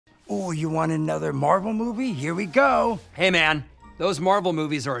Oh, you want another Marvel movie? Here we go. Hey, man, those Marvel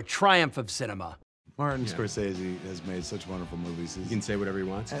movies are a triumph of cinema. Martin Scorsese has made such wonderful movies. He can say whatever he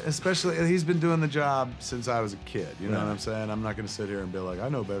wants. Especially, he's been doing the job since I was a kid. You know what I'm saying? I'm not going to sit here and be like, I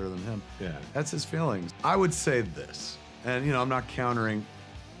know better than him. Yeah. That's his feelings. I would say this, and I'm not countering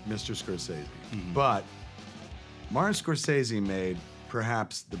Mr. Scorsese, but Martin Scorsese made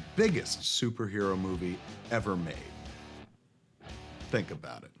perhaps the biggest superhero movie ever made. Think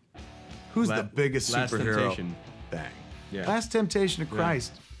about it. Who's the biggest Last superhero? Temptation. Bang. Yeah. Last Temptation of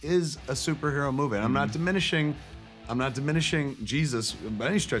Christ is a superhero movie. And I'm not diminishing Jesus by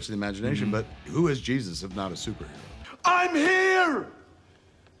any stretch of the imagination, but who is Jesus if not a superhero? I'm here!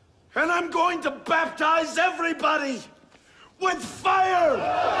 And I'm going to baptize everybody with fire!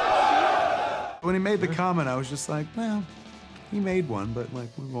 When he made the comment, I was just like, well, he made one, but like,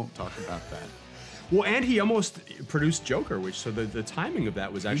 we won't talk about that. Well, and he almost produced Joker, which so the timing of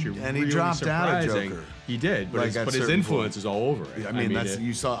that was actually really dropped surprising. out of Joker. He did, but, Like, at his certain influence point. is all over it. I mean,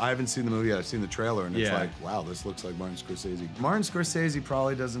 you saw. I haven't seen the movie yet. I've seen the trailer, and it's like, wow, this looks like Martin Scorsese. Martin Scorsese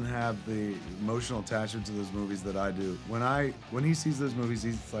probably doesn't have the emotional attachment to those movies that I do. When he sees those movies,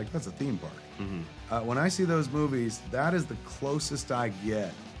 he's like, that's a theme park. When I see those movies, that is the closest I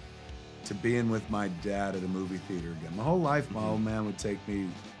get to being with my dad at a movie theater again. My whole life, my old man would take me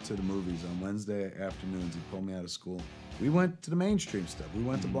to the movies on Wednesday afternoons. He'd pull me out of school. We went to the mainstream stuff. We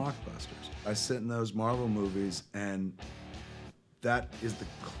went to blockbusters. I sit in those Marvel movies, and that is the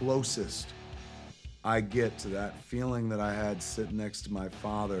closest I get to that feeling that I had sitting next to my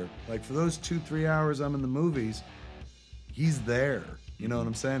father. Like, for those 2-3 hours I'm in the movies, he's there. You know what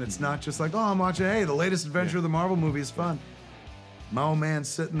I'm saying? It's not just like, oh, I'm watching, hey, the latest adventure of the Marvel movie is fun. My old man's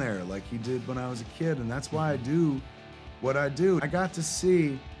sitting there like he did when I was a kid, and that's why I do what I do. I got to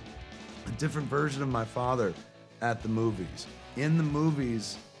see a different version of my father at the movies. In the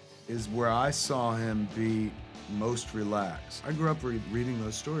movies is where I saw him be most relaxed. I grew up reading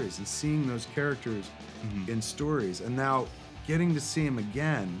those stories and seeing those characters in stories, and now getting to see him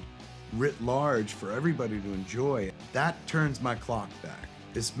again writ large for everybody to enjoy, that turns my clock back.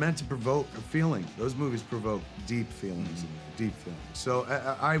 It's meant to provoke a feeling. Those movies provoke deep feelings, deep feelings. So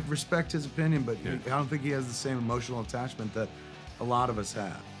I respect his opinion, but I don't think he has the same emotional attachment that a lot of us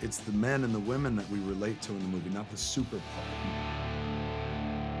have. It's the men and the women that we relate to in the movie, not the super part.